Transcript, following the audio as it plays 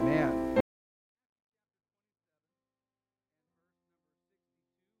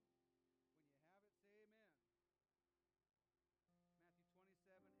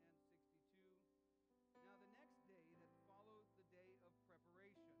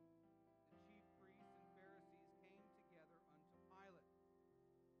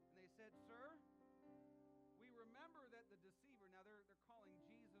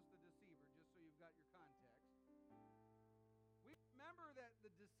remember that the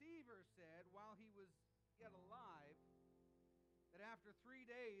deceiver said while he was yet alive that after 3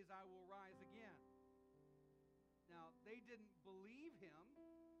 days I will rise again. Now, they didn't believe him.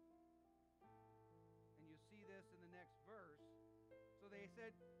 And you see this in the next verse. So they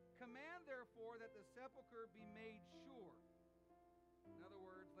said, "Command therefore that the sepulchre be made sure." In other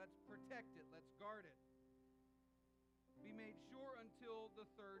words, let's protect it, let's guard it. Be made sure until the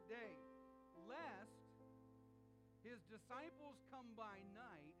 3rd day, lest his disciples come by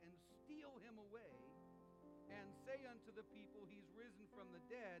night and steal him away and say unto the people, "He's risen from the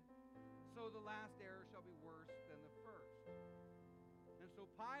dead," so the last error shall be worse than the first. And so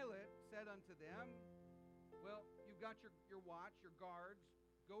Pilate said unto them, "Well, you've got your watch, your guards,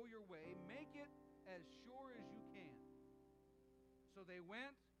 go your way, make it as sure as you can." So they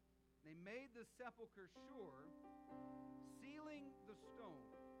went, they made the sepulchre sure, sealing the stone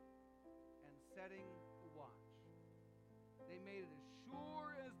and setting the watch. They made it as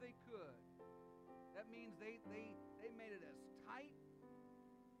sure as they could. That means they made it as tight,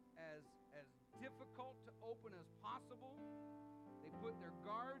 as difficult to open as possible. They put their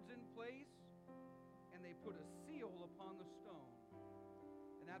guards in place, and they put a seal upon the stone.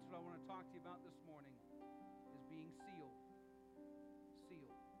 And that's what I want to talk to you about this morning, is being sealed.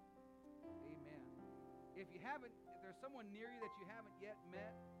 Sealed. Amen. If there's someone near you that you haven't yet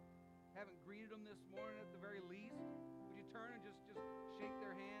met, haven't greeted them this morning at the very least, would you turn and just shake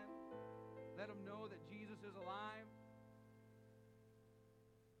their hand? Let them know that Jesus is alive.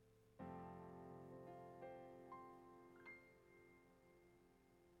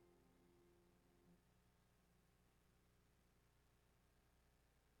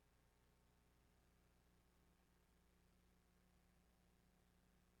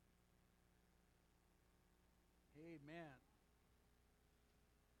 Amen.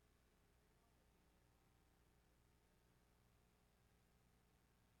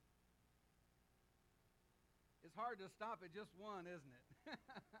 It's hard to stop at just one, isn't it?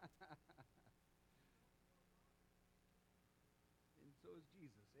 And so is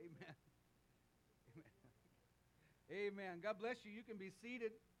Jesus. Amen. Amen. Amen. God bless you. You can be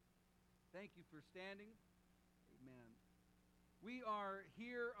seated. Thank you for standing. Amen. We are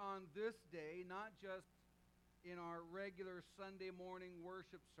here on this day, not just in our regular Sunday morning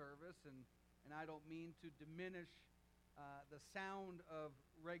worship service, and I don't mean to diminish the sound of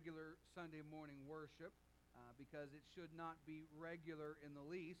regular Sunday morning worship, because it should not be regular in the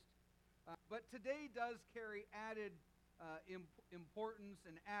least. But today does carry added importance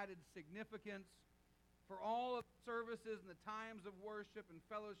and added significance for all of the services and the times of worship and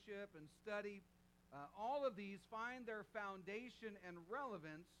fellowship and study. All of these find their foundation and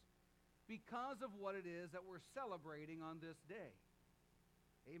relevance because of what it is that we're celebrating on this day.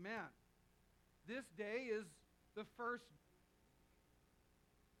 Amen. This day is the first.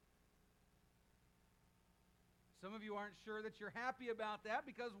 Some of you aren't sure that you're happy about that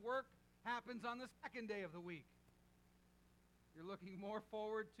because work happens on the 2nd day of the week. You're looking more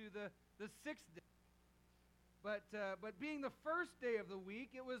forward to the 6th day. But being the first day of the week,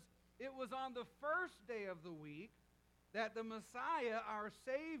 it was on the first day of the week that the Messiah, our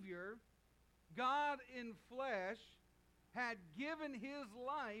Savior, God in flesh, had given his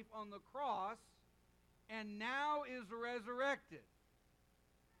life on the cross and now is resurrected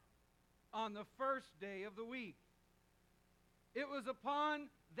on the first day of the week. It was upon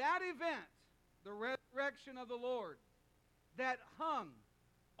that event, the resurrection of the Lord, that hung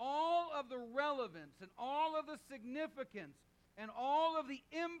all of the relevance and all of the significance and all of the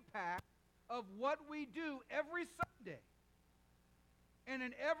impact of what we do every Sunday and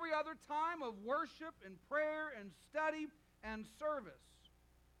in every other time of worship and prayer and study and service.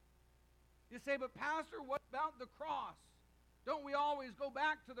 You say, "But Pastor, what about the cross? Don't we always go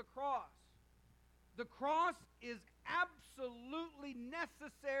back to the cross?" The cross is absolutely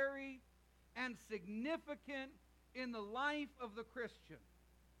necessary and significant in the life of the Christian.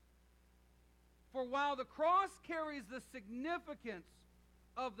 For while the cross carries the significance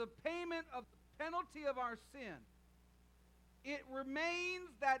of the payment of the penalty of our sin, it remains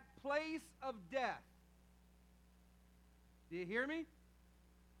that place of death. Do you hear me?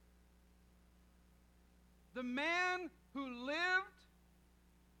 The man who lived,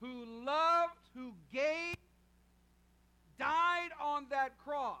 who loved, who gave, died on that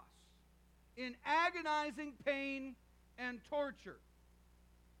cross in agonizing pain and torture.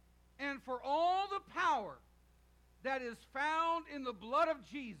 And for all the power that is found in the blood of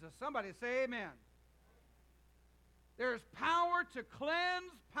Jesus, somebody say amen. There's power to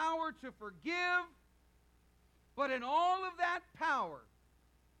cleanse, power to forgive, but in all of that power,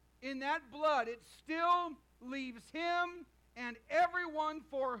 in that blood, it still leaves him and everyone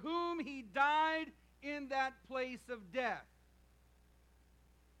for whom he died in that place of death.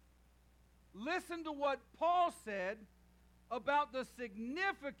 Listen to what Paul said about the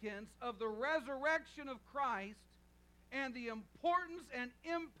significance of the resurrection of Christ and the importance and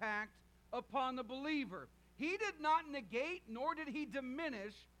impact upon the believer. He did not negate, nor did he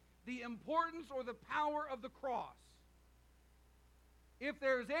diminish the importance or the power of the cross. If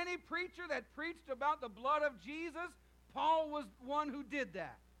there's any preacher that preached about the blood of Jesus, Paul was one who did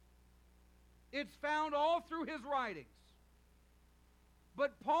that. It's found all through his writings.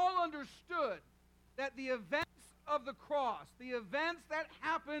 But Paul understood that the events of the cross, the events that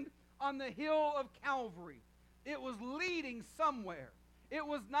happened on the hill of Calvary, it was leading somewhere. It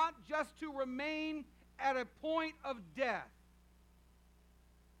was not just to remain at a point of death.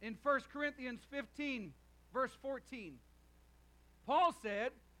 In 1 Corinthians 15, verse 14, Paul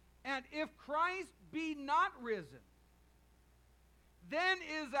said, "And if Christ be not risen, then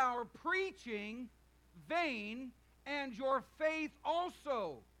is our preaching vain, and your faith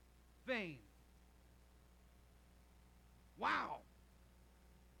also vain." Wow.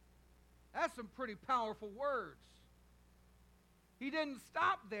 That's some pretty powerful words. He didn't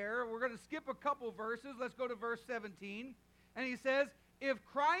stop there. We're going to skip a couple verses. Let's go to verse 17. And he says, "If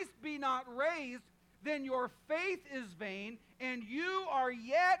Christ be not raised, then your faith is vain, and you are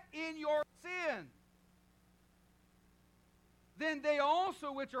yet in your sin. Then they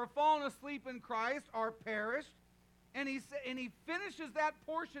also which are fallen asleep in Christ are perished." And he finishes that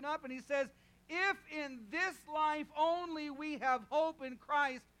portion up, and he says, "If in this life only we have hope in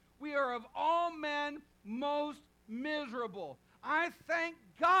Christ, we are of all men most miserable." I thank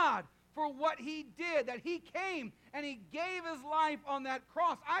God for what he did, that he came and he gave his life on that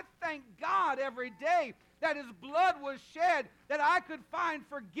cross. I thank God every day that his blood was shed, that I could find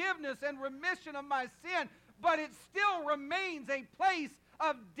forgiveness and remission of my sin, but it still remains a place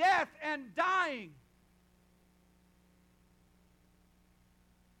of death and dying.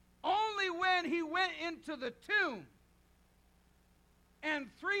 Only when he went into the tomb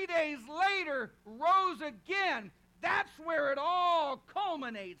and 3 days later rose again, that's where it all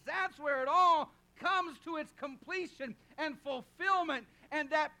culminates. That's where it all comes to its completion and fulfillment. And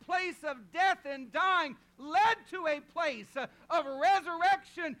that place of death and dying led to a place of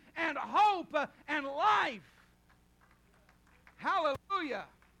resurrection and hope and life. Hallelujah.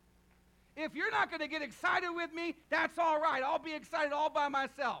 If you're not going to get excited with me, that's all right. I'll be excited all by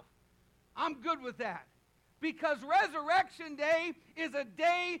myself. I'm good with that. Because Resurrection Day is a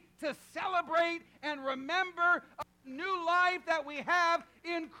day to celebrate and remember a new life that we have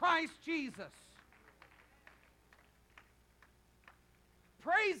in Christ Jesus.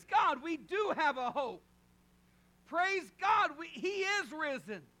 Praise God, we do have a hope. Praise God, he is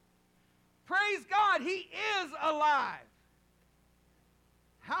risen. Praise God, he is alive.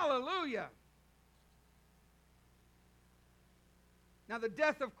 Hallelujah. Now, the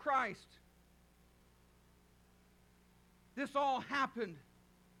death of Christ, this all happened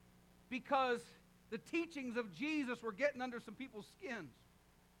because the teachings of Jesus were getting under some people's skins.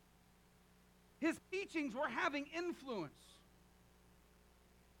 His teachings were having influence.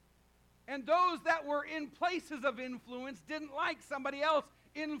 And those that were in places of influence didn't like somebody else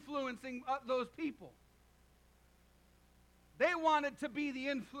influencing those people. They wanted to be the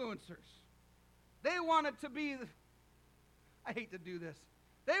influencers. They wanted to be, I hate to do this,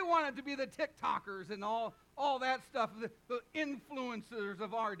 they wanted to be the TikTokers and all that stuff, the influencers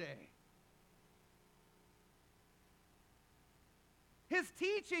of our day. His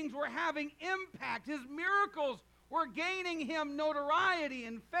teachings were having impact. His miracles were gaining him notoriety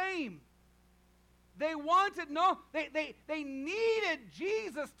and fame. They they needed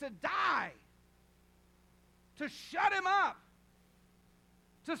Jesus to die, to shut him up,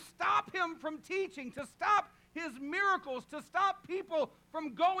 to stop him from teaching, to stop his miracles, to stop people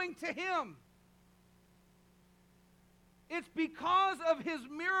from going to him. It's because of his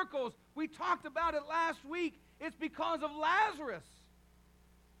miracles. We talked about it last week. It's because of Lazarus,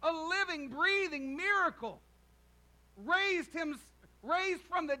 a living, breathing miracle, raised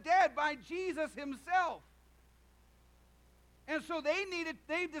from the dead by Jesus himself. And so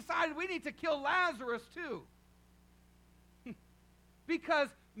they decided we need to kill Lazarus too. Because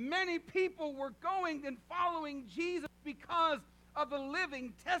many people were going and following Jesus because of the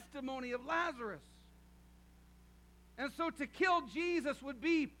living testimony of Lazarus. And so to kill Jesus would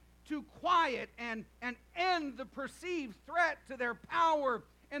be to quiet and end the perceived threat to their power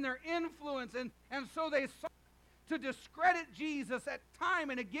and their influence. And so they sought to discredit Jesus at time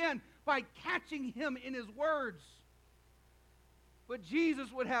and again by catching him in his words. But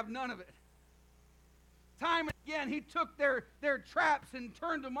Jesus would have none of it. time and again, he took their traps and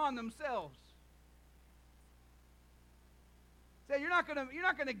turned them on themselves. Say, you're not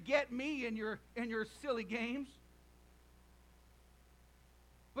gonna get me in your silly games.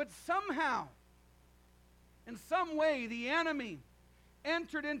 But somehow, in some way, the enemy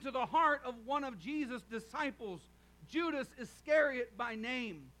entered into the heart of one of Jesus' disciples, Judas Iscariot by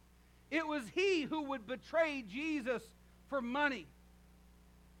name. It was he who would betray Jesus for money.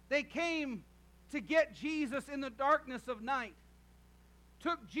 They came to get Jesus in the darkness of night,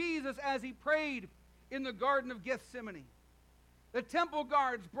 took Jesus as he prayed in the Garden of Gethsemane. The temple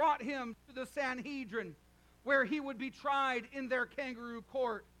guards brought him to the Sanhedrin, where he would be tried in their kangaroo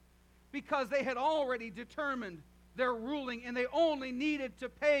court, because they had already determined their ruling, and they only needed to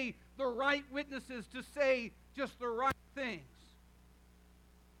pay the right witnesses to say just the right things.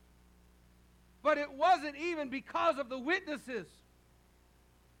 But it wasn't even because of the witnesses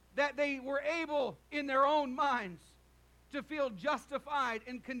that they were able, in their own minds, to feel justified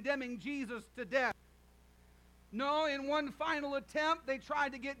in condemning Jesus to death. No, in one final attempt, they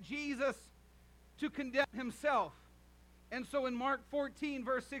tried to get Jesus to condemn himself. And so in Mark 14,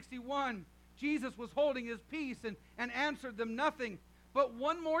 verse 61, Jesus was holding his peace and answered them nothing. But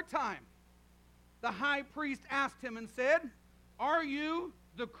one more time, the high priest asked him and said, "Are you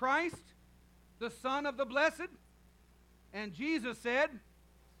the Christ, the Son of the Blessed?" And Jesus said,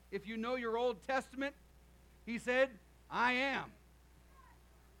 if you know your Old Testament, he said, "I am."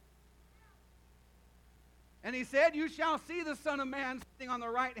 And he said, "You shall see the Son of Man sitting on the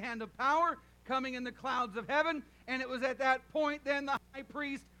right hand of power, coming in the clouds of heaven." And it was at that point then the high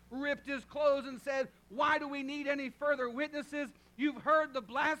priest ripped his clothes and said, "Why do we need any further witnesses? You've heard the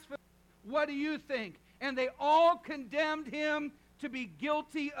blasphemy. What do you think?" And they all condemned him to be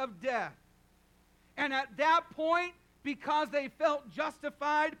guilty of death. And at that point, because they felt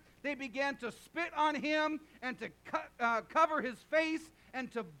justified, they began to spit on him and to cover his face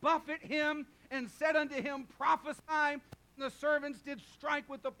and to buffet him, and said unto him, "Prophesy." And the servants did strike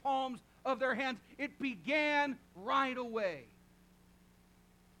with the palms of their hands. It began right away.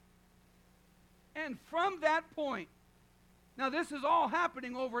 And from that point, now this is all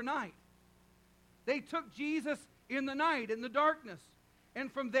happening overnight. They took Jesus in the night, in the darkness.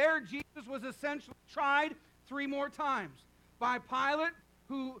 And from there, Jesus was essentially tried 3 more times by Pilate,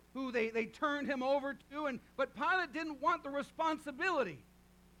 who they turned him over to. But Pilate didn't want the responsibility.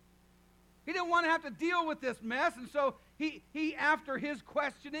 He didn't want to have to deal with this mess. And so he after his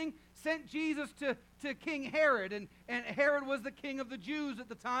questioning, sent Jesus to King Herod. And Herod was the king of the Jews at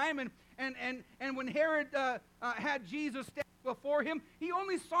the time. And when Herod had Jesus stand before him, he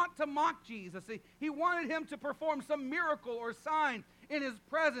only sought to mock Jesus. He wanted him to perform some miracle or sign in his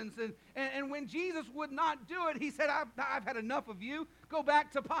presence. And when Jesus would not do it, he said, I've had enough of you. Go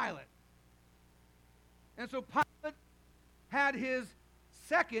back to Pilate. And so Pilate had his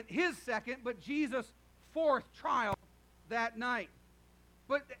second, but Jesus' 4th trial that night.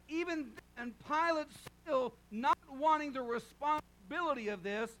 But even then, Pilate, still not wanting the responsibility of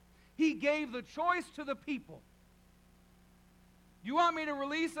this, he gave the choice to the people. "You want me to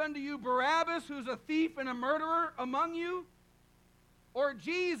release unto you Barabbas, who's a thief and a murderer among you? Or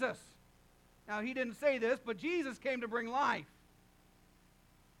Jesus?" Now, he didn't say this, but Jesus came to bring life.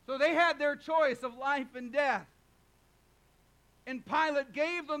 So they had their choice of life and death. And Pilate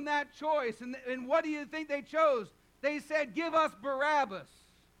gave them that choice. And what do you think they chose? They said, "Give us Barabbas."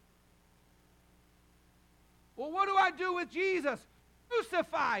 Well, what do I do with Jesus?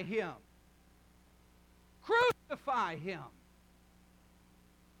 Crucify him. Crucify him.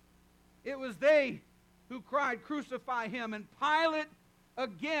 It was they who cried, "Crucify him." And Pilate,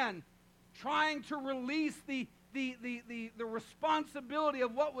 again, trying to release the responsibility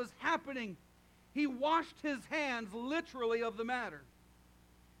of what was happening, he washed his hands literally of the matter.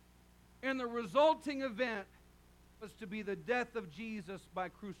 And the resulting event was to be the death of Jesus by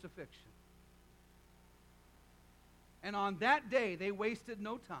crucifixion. And on that day, they wasted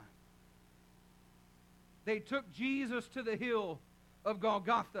no time. They took Jesus to the hill of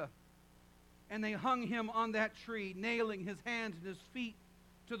Golgotha, and they hung him on that tree, nailing his hands and his feet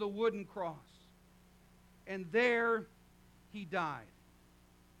to the wooden cross. And there he died.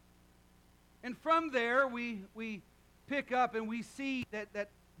 And from there, we pick up and we see that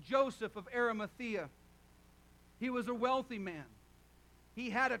Joseph of Arimathea, he was a wealthy man.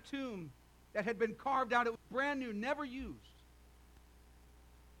 He had a tomb that had been carved out. It was brand new, never used.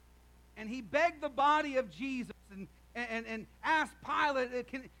 And he begged the body of Jesus and asked Pilate,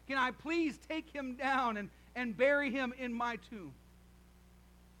 can I please take him down and bury him in my tomb?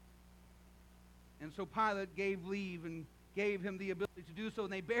 And so Pilate gave leave and gave him the ability to do so,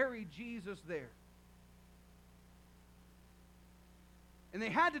 and they buried Jesus there. And they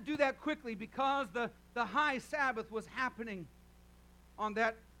had to do that quickly because the high Sabbath was happening on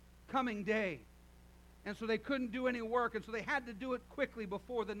that coming day. And so they couldn't do any work, and so they had to do it quickly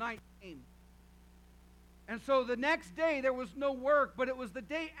before the night came. And so the next day there was no work, but it was the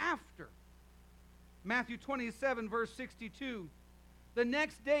day after. Matthew 27, verse 62. The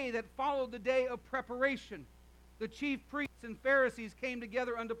next day that followed the day of preparation, the chief priests and Pharisees came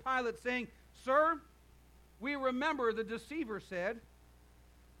together unto Pilate, saying, Sir, we remember the deceiver said,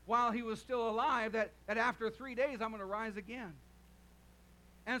 while he was still alive, that after 3 days I'm going to rise again.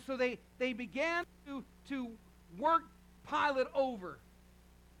 And so they began to work Pilate over.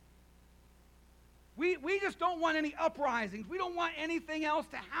 We just don't want any uprisings. We don't want anything else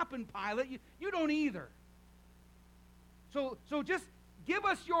to happen, Pilate. You don't either. So just give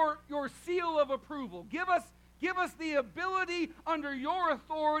us your seal of approval. Give us the ability under your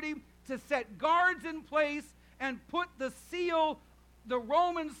authority to set guards in place and put the seal, the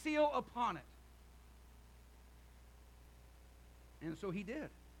Roman seal, upon it. And so he did.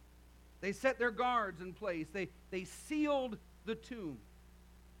 They set their guards in place. They sealed the tomb.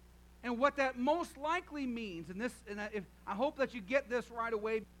 And what that most likely means, I hope that you get this right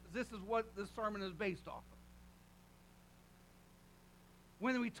away, because this is what this sermon is based off of.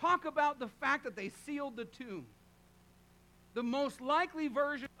 When we talk about the fact that they sealed the tomb, the most likely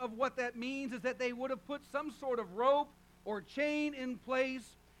version of what that means is that they would have put some sort of rope or chain in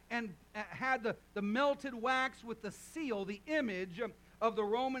place and had the melted wax with the seal, the image of the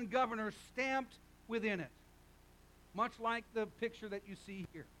Roman governor stamped within it. Much like the picture that you see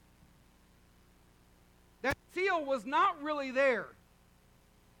here. That seal was not really there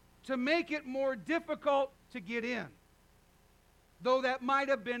to make it more difficult to get in, though that might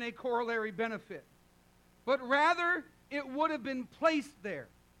have been a corollary benefit. But rather, it would have been placed there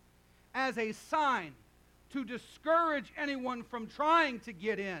as a sign to discourage anyone from trying to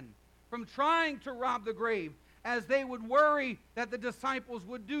get in, from trying to rob the grave, as they would worry that the disciples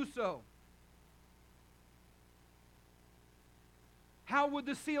would do so. How would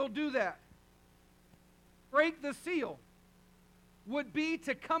the seal do that? Break the seal would be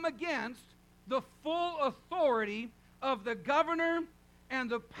to come against the full authority of the governor and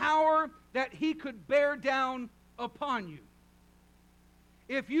the power that he could bear down upon you.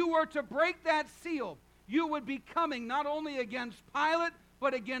 If you were to break that seal, you would be coming not only against Pilate,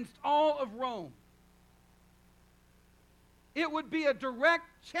 but against all of Rome. It would be a direct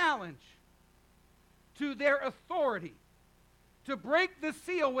challenge to their authority. To break the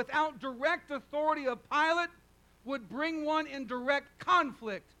seal without direct authority of Pilate would bring one in direct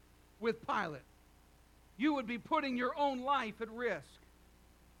conflict with Pilate. You would be putting your own life at risk.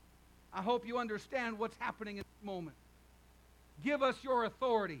 I hope you understand what's happening in this moment. Give us your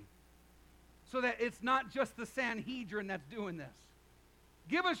authority so that it's not just the Sanhedrin that's doing this.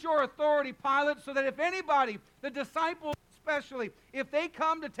 Give us your authority, Pilate, so that if anybody, the disciples especially, if they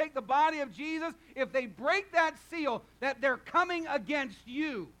come to take the body of Jesus, if they break that seal, that they're coming against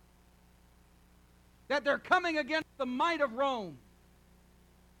you. That they're coming against the might of Rome.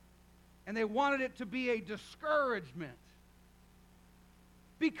 And they wanted it to be a discouragement.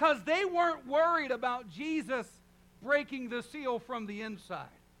 Because they weren't worried about Jesus breaking the seal from the inside.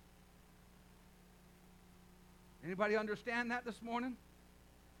 Anybody understand that this morning?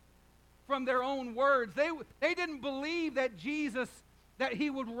 From their own words. They didn't believe that Jesus, that he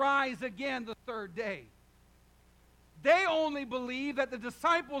would rise again the third day. They only believed that the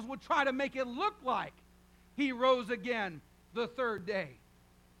disciples would try to make it look like he rose again the third day.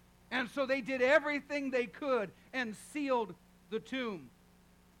 And so they did everything they could and sealed the tomb.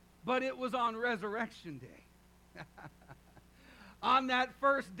 But it was on Resurrection Day. On that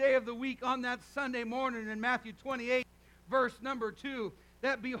first day of the week, on that Sunday morning in Matthew 28, verse number 2,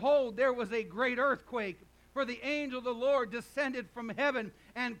 that behold, there was a great earthquake, for the angel of the Lord descended from heaven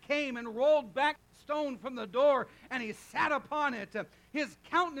and came and rolled back the stone from the door, and he sat upon it. His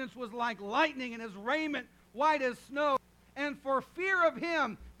countenance was like lightning, and his raiment white as snow. And for fear of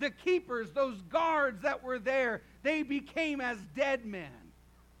him, the keepers, those guards that were there, they became as dead men.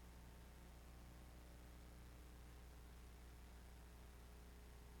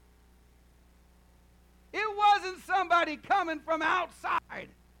 It wasn't somebody coming from outside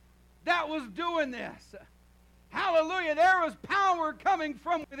that was doing this. Hallelujah. There was power coming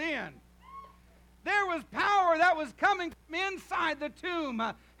from within. There was power that was coming from inside the tomb.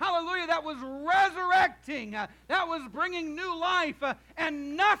 Hallelujah. That was resurrecting. That was bringing new life.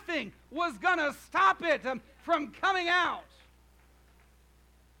 And nothing was going to stop it from coming out.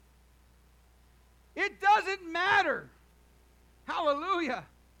 It doesn't matter. Hallelujah.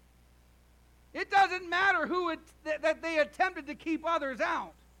 It doesn't matter that they attempted to keep others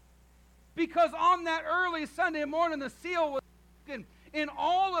out. Because on that early Sunday morning, the seal was broken. In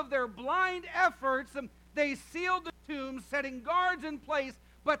all of their blind efforts, they sealed the tombs, setting guards in place,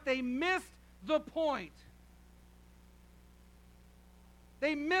 but they missed the point.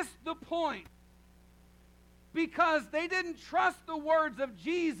 They missed the point. Because they didn't trust the words of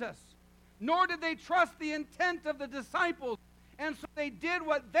Jesus, nor did they trust the intent of the disciples. And so they did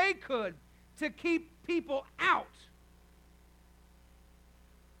what they could to keep people out.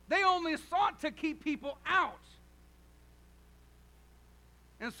 They only sought to keep people out.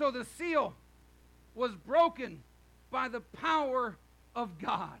 And so the seal was broken by the power of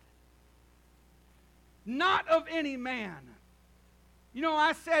God, not of any man. You know,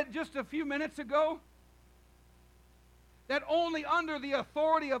 I said just a few minutes ago that only under the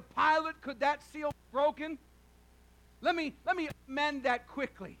authority of Pilate could that seal be broken. Let me amend that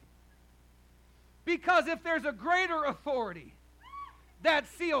quickly. Because if there's a greater authority, that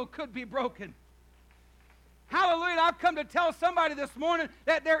seal could be broken. Hallelujah. I've come to tell somebody this morning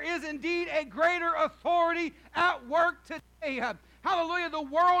that there is indeed a greater authority at work today. Hallelujah. The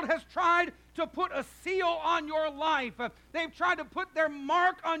world has tried to put a seal on your life. They've tried to put their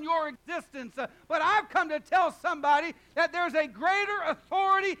mark on your existence. But I've come to tell somebody that there's a greater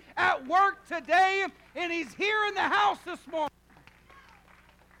authority at work today, and He's here in the house this morning.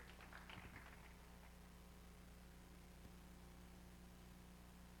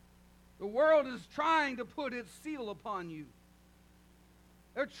 The world is trying to put its seal upon you.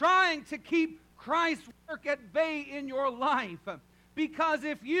 They're trying to keep Christ's work at bay in your life. Because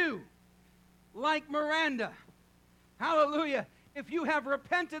if you, like Miranda, hallelujah, if you have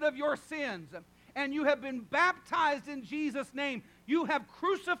repented of your sins and you have been baptized in Jesus' name, you have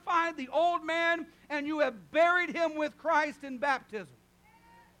crucified the old man and you have buried him with Christ in baptism.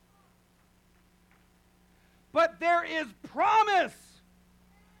 But there is promise.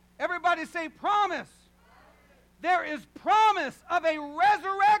 Everybody say promise. There is promise of a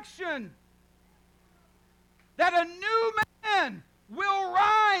resurrection. That a new man will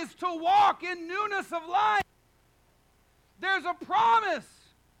rise to walk in newness of life. There's a promise.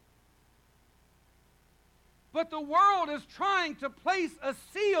 But the world is trying to place a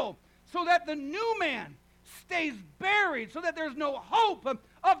seal so that the new man stays buried, so that there's no hope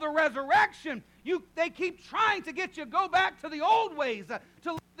of the resurrection. They keep trying to get you to go back to the old ways,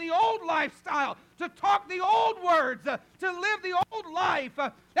 to live the old lifestyle, to talk the old words, to live the old life.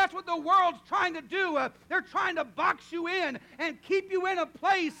 That's what the world's trying to do. They're trying to box you in and keep you in a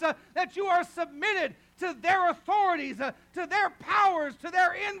place that you are submitted to their authorities, to their powers, to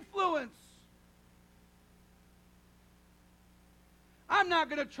their influence. I'm not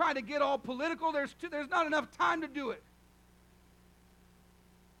going to try to get all political. There's not enough time to do it.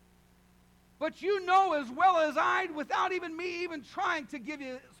 But you know as well as I, without even me even trying to give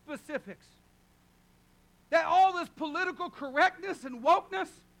you specifics, that all this political correctness and wokeness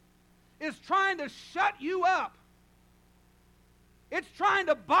is trying to shut you up. It's trying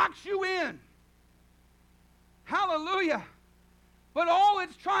to box you in. Hallelujah. But all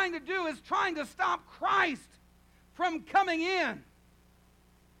it's trying to do is trying to stop Christ from coming in.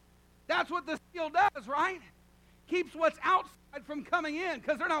 That's what the seal does, right? Keeps what's outside from coming in,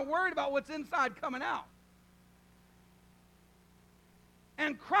 because they're not worried about what's inside coming out.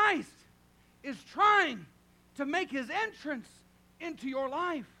 And Christ is trying to make his entrance into your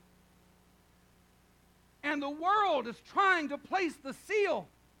life. And the world is trying to place the seal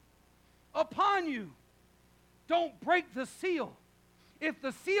upon you. Don't break the seal. If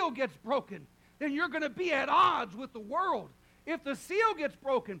the seal gets broken, then you're going to be at odds with the world. If the seal gets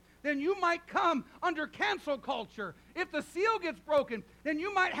broken, then you might come under cancel culture. If the seal gets broken, then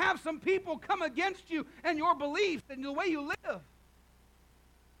you might have some people come against you and your beliefs and the way you live.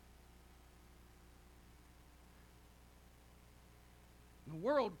 The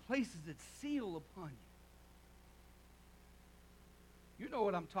world places its seal upon you. You know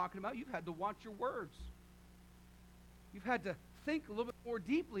what I'm talking about. You've had to watch your words. You've had to think a little bit more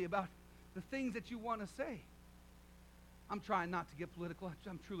deeply about the things that you want to say. I'm trying not to get political.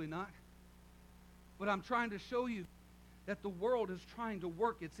 I'm truly not. But I'm trying to show you that the world is trying to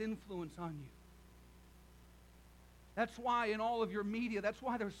work its influence on you. That's why in all of your media, that's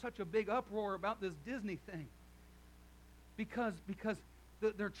why there's such a big uproar about this Disney thing. Because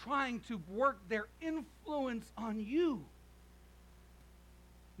they're trying to work their influence on you.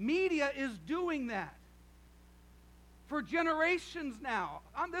 Media is doing that for generations now.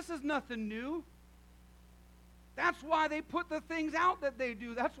 This is nothing new. That's why they put the things out that they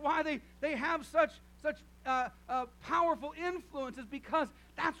do. That's why they have such powerful influences, because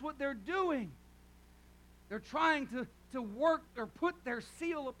that's what they're doing. They're trying to work or put their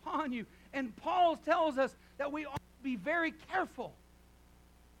seal upon you. And Paul tells us that we ought to be very careful.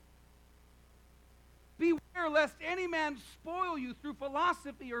 Beware lest any man spoil you through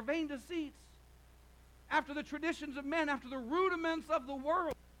philosophy or vain deceits, after the traditions of men, after the rudiments of the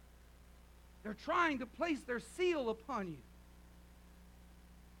world. They're trying to place their seal upon you.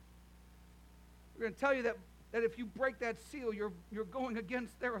 We're going to tell you that if you break that seal, you're going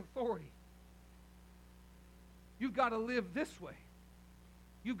against their authority. You've got to live this way.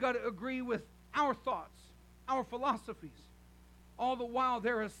 You've got to agree with our thoughts, our philosophies. All the while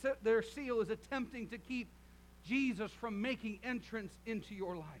their seal is attempting to keep Jesus from making entrance into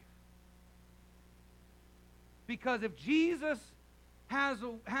your life. Because if Jesus has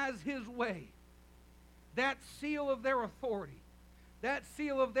his way, that seal of their authority, that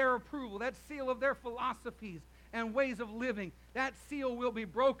seal of their approval, that seal of their philosophies and ways of living, that seal will be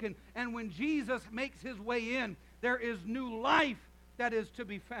broken. And when Jesus makes his way in, there is new life that is to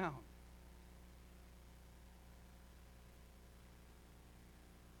be found.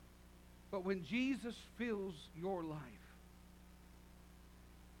 But when Jesus fills your life,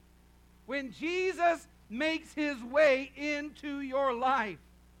 when Jesus makes his way into your life,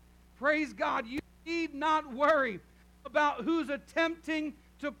 praise God, you need not worry about who's attempting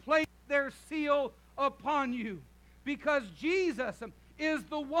to place their seal upon you, because Jesus is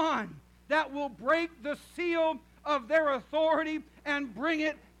the one that will break the seal of their authority and bring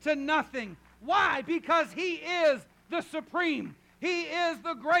it to nothing. Why? Because he is the supreme. He is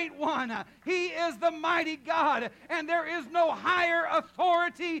the great one. He is the mighty God. And there is no higher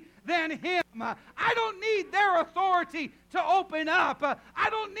authority than him. I don't need their authority to open up. I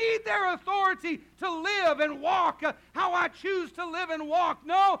don't need their authority to live and walk how I choose to live and walk.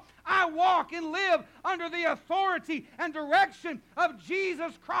 No, I walk and live under the authority and direction of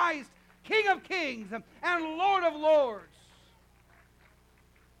Jesus Christ, King of kings and Lord of lords.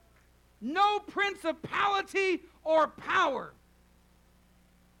 No principality or power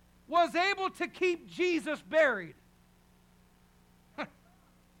was able to keep Jesus buried.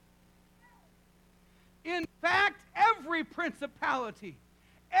 In fact, every principality,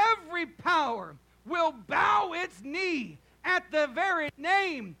 every power will bow its knee at the very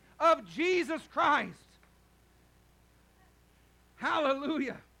name of Jesus Christ.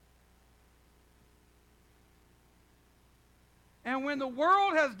 Hallelujah. And when the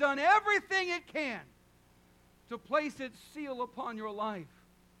world has done everything it can to place its seal upon your life,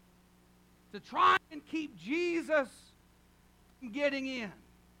 to try and keep Jesus from getting in,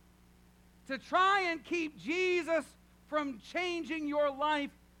 to try and keep Jesus from changing your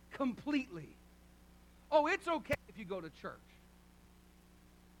life completely. Oh, it's okay if you go to church.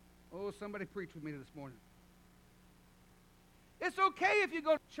 Oh, somebody preach with me this morning. It's okay if you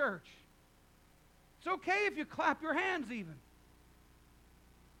go to church. It's okay if you clap your hands even.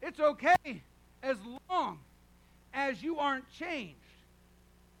 It's okay as long as you aren't changed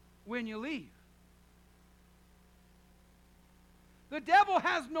when you leave. The devil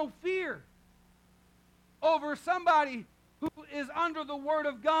has no fear over somebody who is under the Word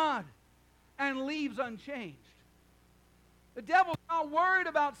of God and leaves unchanged. The devil's not worried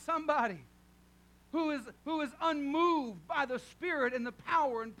about somebody who is unmoved by the Spirit and the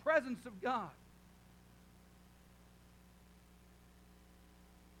power and presence of God.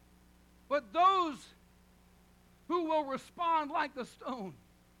 But those who will respond like the stone,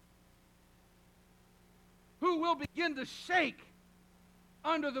 who will begin to shake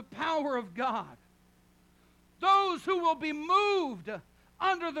under the power of God, those who will be moved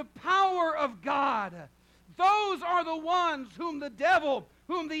under the power of God, those are the ones whom the devil,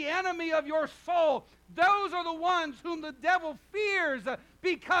 whom the enemy of your soul, those are the ones whom the devil fears,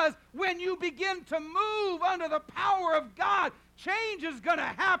 because when you begin to move under the power of God, change is going to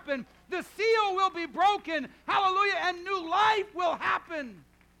happen. The seal will be broken. Hallelujah. And new life will happen.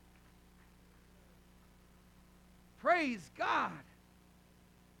 Praise God.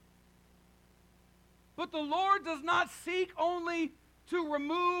 But the Lord does not seek only to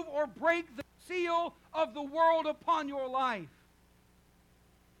remove or break the seal of the world upon your life.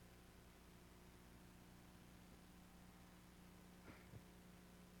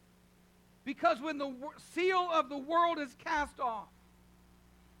 Because when the seal of the world is cast off,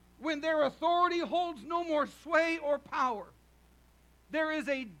 when their authority holds no more sway or power, there is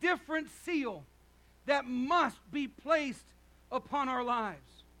a different seal that must be placed upon our lives.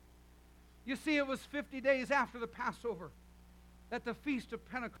 You see, it was 50 days after the Passover that the Feast of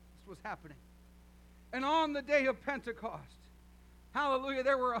Pentecost was happening. And on the day of Pentecost, hallelujah,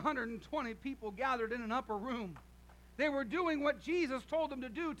 there were 120 people gathered in an upper room. They were doing what Jesus told them to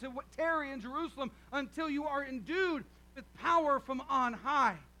do, to tarry in Jerusalem until you are endued with power from on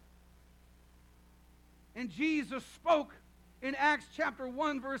high. And Jesus spoke in Acts chapter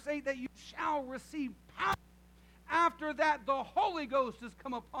 1, verse 8, that you shall receive power. After that, the Holy Ghost has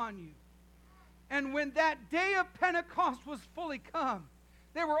come upon you. And when that day of Pentecost was fully come,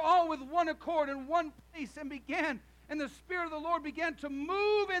 they were all with one accord in one place and the Spirit of the Lord began to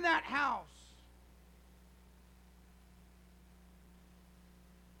move in that house.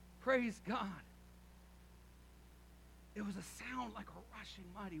 Praise God. It was a sound like a rushing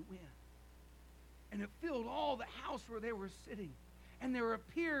mighty wind. And it filled all the house where they were sitting. And there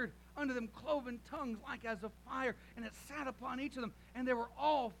appeared unto them cloven tongues like as of fire, and it sat upon each of them. And they were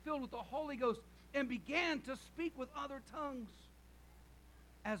all filled with the Holy Ghost and began to speak with other tongues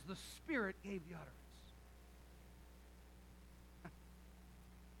as the Spirit gave the utterance.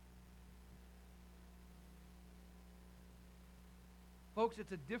 Folks,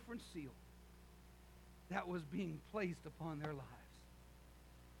 it's a different seal that was being placed upon their lives.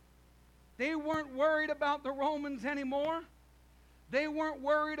 They weren't worried about the Romans anymore. They weren't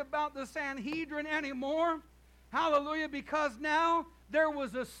worried about the Sanhedrin anymore. Hallelujah, because now there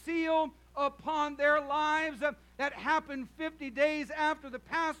was a seal upon their lives that happened 50 days after the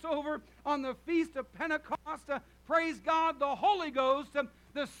Passover on the Feast of Pentecost. Praise God, the Holy Ghost,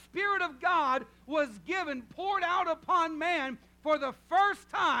 the Spirit of God was given, poured out upon man for the first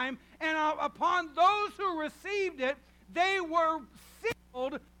time, and upon those who received it, they were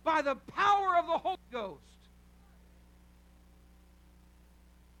sealed by the power of the Holy Ghost.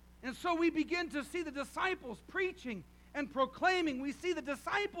 And so we begin to see the disciples preaching and proclaiming. We see the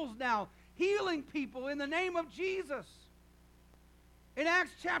disciples now healing people in the name of Jesus. In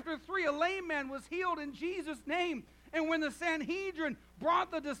Acts chapter 3, a lame man was healed in Jesus' name. And when the Sanhedrin brought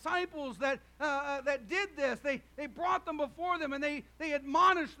the disciples that did this, they brought them before them and they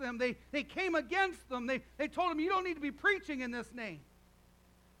admonished them. They came against them. They told them, you don't need to be preaching in this name.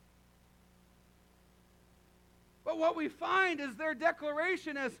 But what we find is their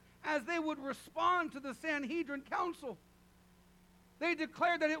declaration as they would respond to the Sanhedrin council. They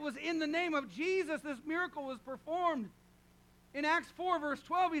declared that it was in the name of Jesus this miracle was performed. In Acts 4, verse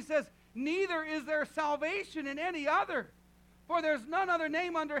 12, he says, neither is there salvation in any other, for there's none other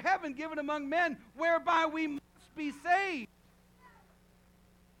name under heaven given among men whereby we must be saved.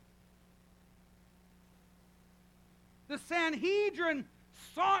 The Sanhedrin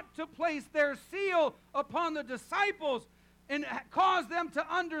sought to place their seal upon the disciples and cause them to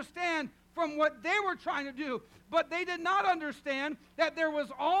understand from what they were trying to do. But they did not understand that there was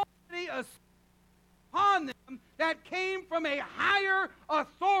already a upon them that came from a higher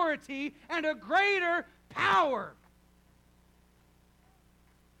authority and a greater power.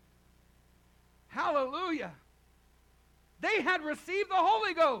 Hallelujah. They had received the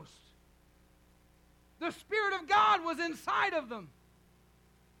Holy Ghost. The Spirit of God was inside of them.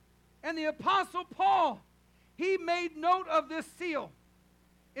 And the Apostle Paul, he made note of this seal.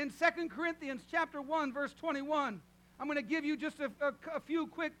 In 2 Corinthians chapter 1, verse 21, I'm going to give you just a few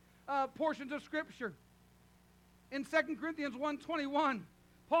quick portions of Scripture. In 2 Corinthians 1:21,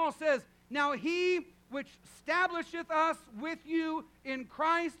 Paul says, now he which establisheth us with you in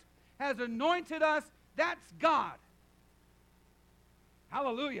Christ has anointed us, that's God.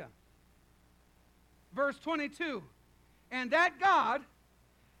 Hallelujah. Verse 22, and that God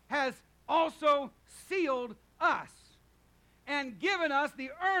has also sealed us and given us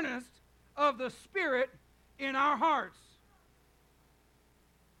the earnest of the Spirit in our hearts.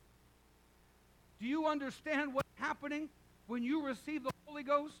 Do you understand what's happening when you receive the Holy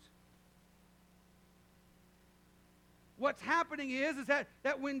Ghost? What's happening is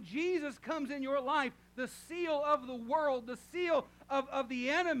that when Jesus comes in your life, the seal of the world, the seal of the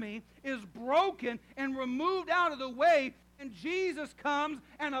enemy is broken and removed out of the way, and Jesus comes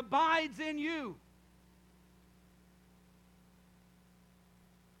and abides in you.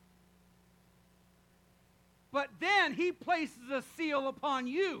 But then he places a seal upon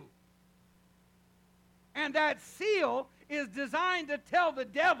you. And that seal is designed to tell the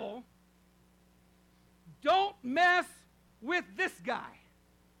devil, don't mess with this guy.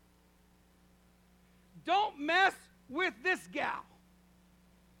 Don't mess with this gal.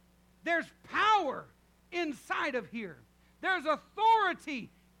 There's power inside of here. There's authority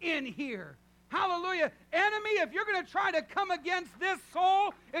in here. Hallelujah. Enemy, if you're going to try to come against this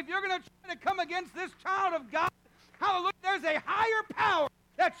soul, if you're going to try to come against this child of God, hallelujah, there's a higher power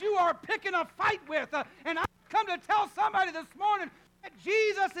that you are picking a fight with. And I've come to tell somebody this morning that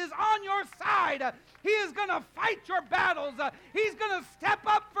Jesus is on your side. He is going to fight your battles. He's going to step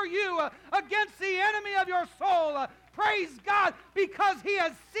up for you against the enemy of your soul. Praise God, because He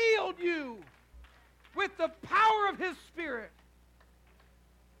has sealed you with the power of His Spirit.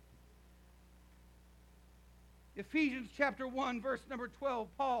 Ephesians chapter 1, verse number 12,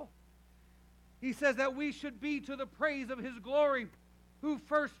 Paul, he says that we should be to the praise of His glory, who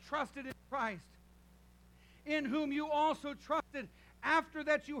first trusted in Christ, in whom you also trusted after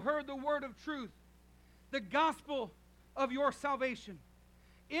that you heard the word of truth, the gospel of your salvation,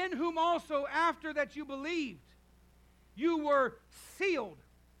 in whom also after that you believed, you were sealed.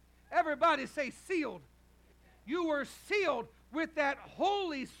 Everybody say sealed. You were sealed with that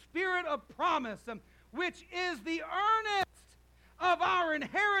Holy Spirit of promise, which is the earnest of our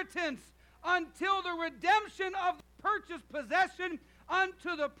inheritance until the redemption of the purchased possession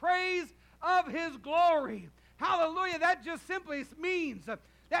unto the praise of His glory. Hallelujah. That just simply means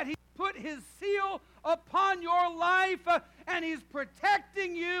that He put His seal upon your life and He's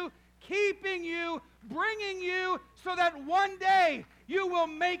protecting you, keeping you, bringing you so that one day you will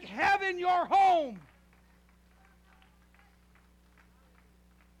make heaven your home.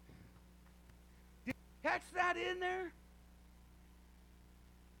 Did you catch that in there?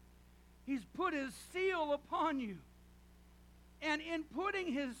 He's put His seal upon you. And in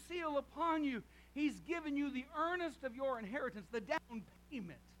putting His seal upon you, He's given you the earnest of your inheritance, the down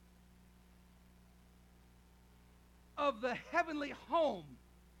payment of the heavenly home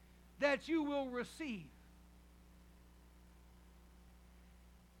that you will receive.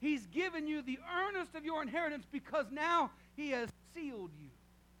 He's given you the earnest of your inheritance because now He has sealed you.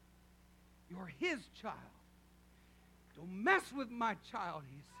 You're His child. Don't mess with my child,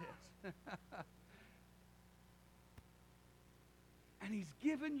 He says. And He's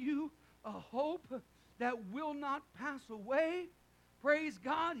given you a hope that will not pass away. Praise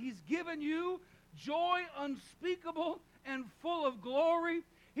God. He's given you joy unspeakable and full of glory.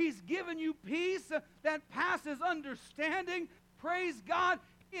 He's given you peace that passes understanding. Praise God.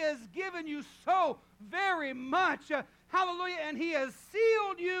 He has given you so very much. Hallelujah. And He has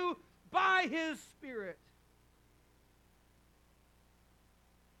sealed you by His Spirit.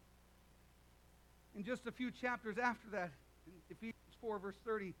 In just a few chapters after that, in Ephesians 4, verse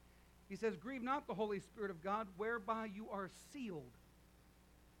 30, he says, grieve not the Holy Spirit of God, whereby you are sealed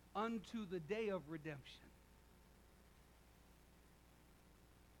unto the day of redemption.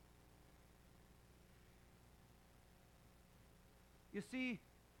 You see,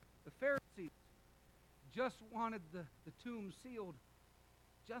 the Pharisees just wanted the tomb sealed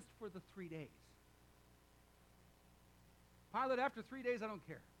just for the 3 days. Pilate, after 3 days, I don't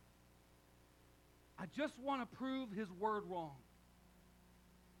care. I just want to prove His word wrong.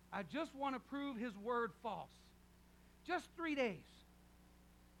 I just want to prove His word false. Just 3 days.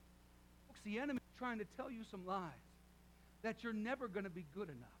 Folks, the enemy is trying to tell you some lies, that you're never going to be good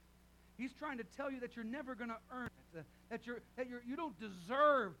enough. He's trying to tell you that you're never going to earn it, that you don't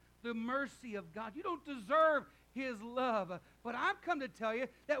deserve the mercy of God. You don't deserve His love. But I've come to tell you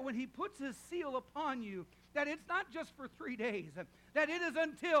that when He puts His seal upon you, that it's not just for 3 days, that it is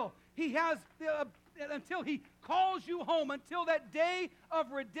until He has until He calls you home, until that day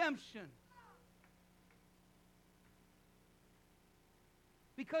of redemption.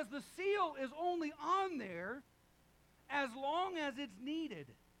 Because the seal is only on there as long as it's needed.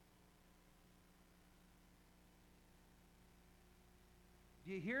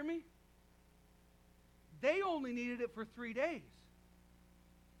 Do you hear me? They only needed it for 3 days.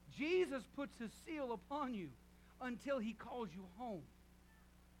 Jesus puts His seal upon you until He calls you home.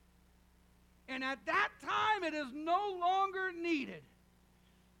 And at that time, it is no longer needed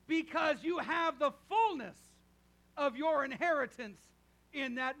because you have the fullness of your inheritance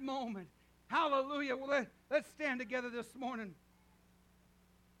in that moment. Hallelujah. Well, let's stand together this morning.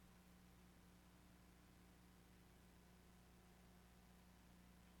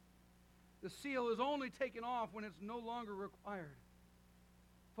 The seal is only taken off when it's no longer required.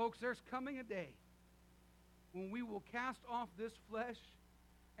 Folks, there's coming a day when we will cast off this flesh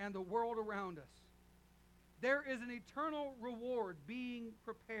and the world around us. There is an eternal reward being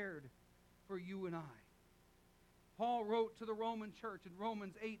prepared for you and I. Paul wrote to the Roman church in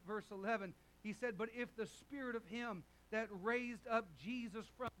Romans 8, verse 11, he said, but if the Spirit of Him that raised up Jesus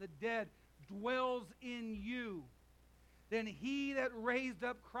from the dead dwells in you, then He that raised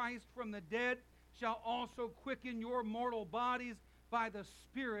up Christ from the dead shall also quicken your mortal bodies by the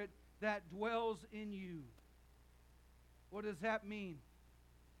Spirit that dwells in you. What does that mean?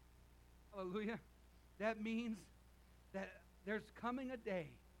 Hallelujah. That means that there's coming a day,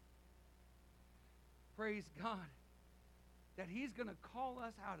 praise God, that He's going to call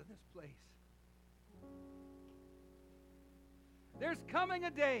us out of this place. There's coming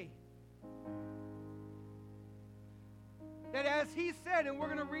a day that as he said, and we're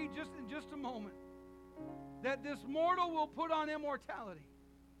going to read just in just a moment, that this mortal will put on immortality.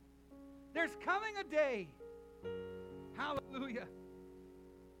 There's coming a day, hallelujah,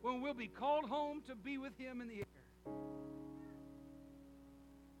 when we'll be called home to be with him in the air.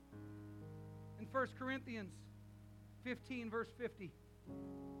 In 1 Corinthians 15, verse 50,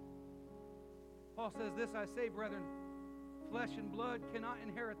 Paul says this, I say, brethren, flesh and blood cannot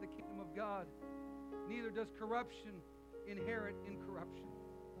inherit the kingdom of God, neither does corruption inherit incorruption.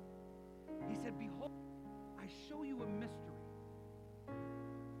 He said, behold, I show you a mystery.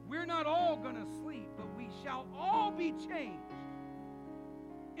 We're not all going to sleep, but we shall all be changed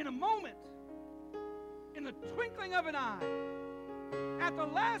in a moment, in the twinkling of an eye. At the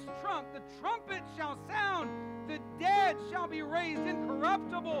last trump, the trumpet shall sound, the dead shall be raised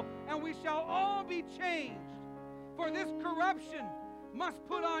incorruptible, and we shall all be changed. For this corruption must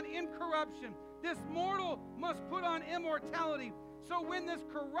put on incorruption. This mortal must put on immortality. So when this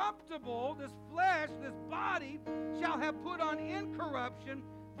corruptible, this flesh, this body, shall have put on incorruption,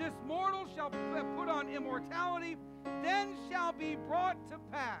 this mortal shall have put on immortality, then shall be brought to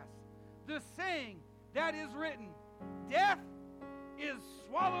pass the saying that is written, death is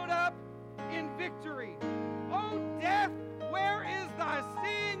swallowed up in victory. O death, where is thy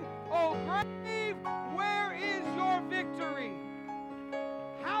sting? O grave, where is your victory?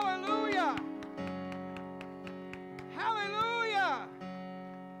 Hallelujah! Hallelujah!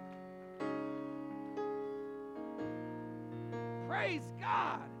 Praise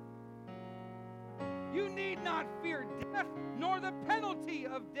God! You need not fear death, nor the penalty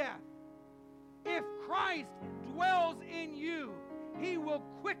of death. If Christ dwells in you, he will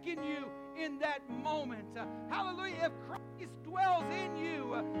quicken you in that moment. Hallelujah. If Christ dwells in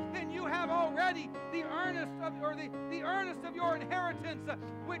you, then you have already the earnest of your inheritance,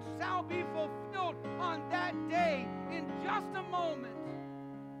 which shall be fulfilled on that day in just a moment,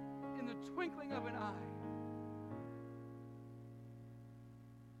 in the twinkling of an eye.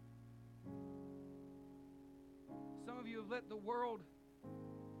 Some of you have let the world,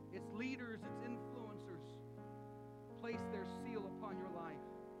 its leaders, its influencers, place their seal upon your life.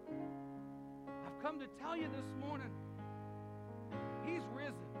 I've come to tell you this morning, he's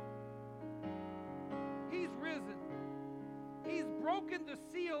risen. He's risen. He's broken the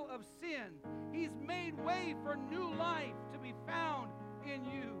seal of sin. He's made way for new life to be found in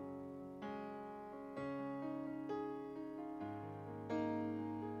you.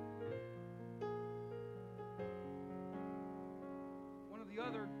 One of the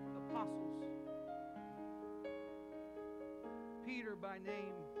other apostles, Peter by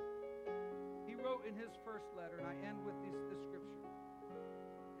name, he wrote in his first letter, and I end with this scripture.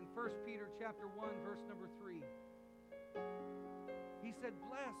 In 1 Peter chapter 1, verse number 3, he said,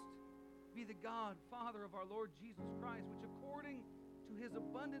 blessed be the God, Father of our Lord Jesus Christ, which according to his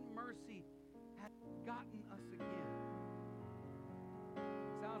abundant mercy hath begotten us again.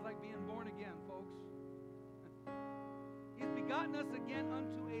 Sounds like being born again, folks. He's begotten us again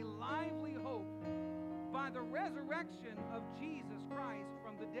unto a lively hope by the resurrection of Jesus Christ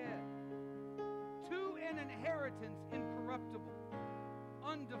from the dead, to an inheritance incorruptible,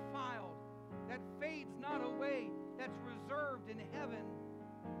 undefiled, that fades not away, that's reserved in heaven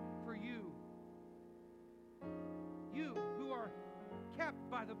for you. You who are kept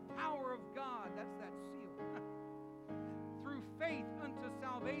by the power of God, that's that seal, through faith unto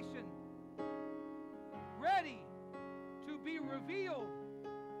salvation, ready to be revealed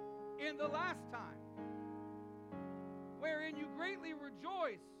in the last time, wherein you greatly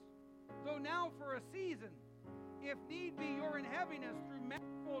rejoice, though now for a season, if need be, you're in heaviness through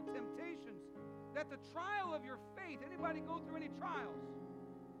manifold temptations, that the trial of your faith, anybody go through any trials?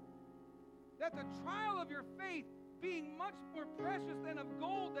 That the trial of your faith, being much more precious than of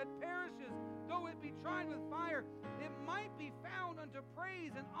gold that perishes, though it be tried with fire, it might be found unto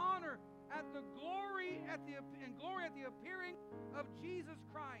praise and honor at the glory at the appearing of Jesus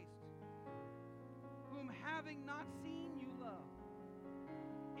Christ, whom having not seen you love,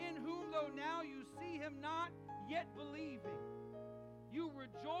 in whom though now you see him not, yet believing, you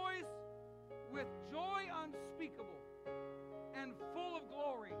rejoice with joy unspeakable and full of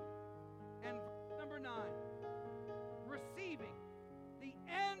glory. And verse number 9, receiving the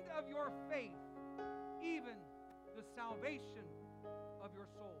end of your faith, even the salvation of your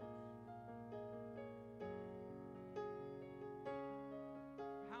souls.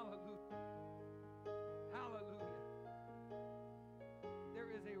 Hallelujah. Hallelujah. There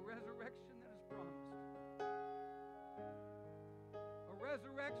is a resurrection that is promised. A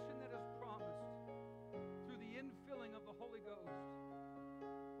resurrection that is promised through the infilling of the Holy Ghost.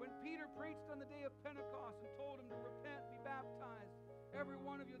 When Peter preached on the day of Pentecost and told him to repent, be baptized, every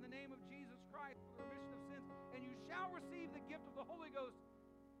one of you in the name of Jesus Christ for the remission of sins, and you shall receive the gift of the Holy Ghost.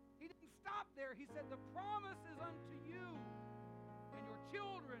 He didn't stop there. He said, the promise is unto you and your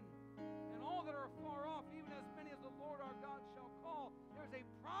children and all that are far off, even as many as the Lord our God shall call. There's a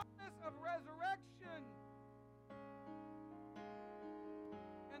promise of resurrection.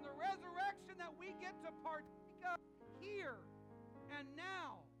 And the resurrection that we get to partake of here and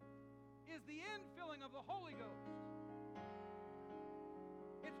now is the infilling of the Holy Ghost.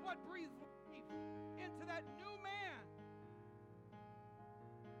 It's what breathes life into that new man.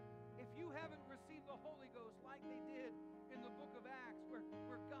 If you haven't received the Holy Ghost like they did in the book of Acts,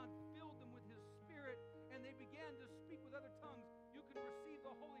 where God filled them with His Spirit and they began to speak with other tongues, you can receive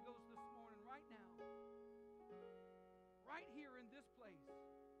the Holy Ghost this morning, right now. Right here in this place.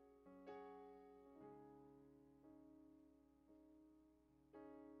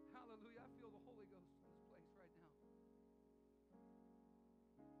 Hallelujah. I feel the Holy Ghost in this place right now.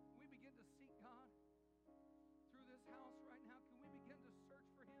 Can we begin to seek God through this house right now? Can we begin to search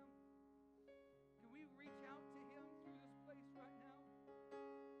for Him? Can we reach out to Him through this place right now?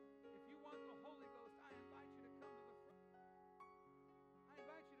 If you want the Holy Ghost, I invite you to come to the front. I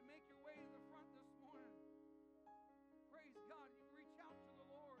invite you to make your way to the front this morning. Praise God. You reach out to the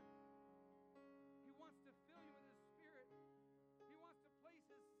Lord. He wants to fill you with His Spirit. He wants to place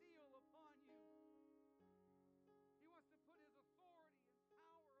His seal upon you. He wants to put His authority and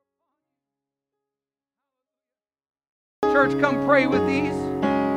power upon you. Hallelujah. Church, come pray with these.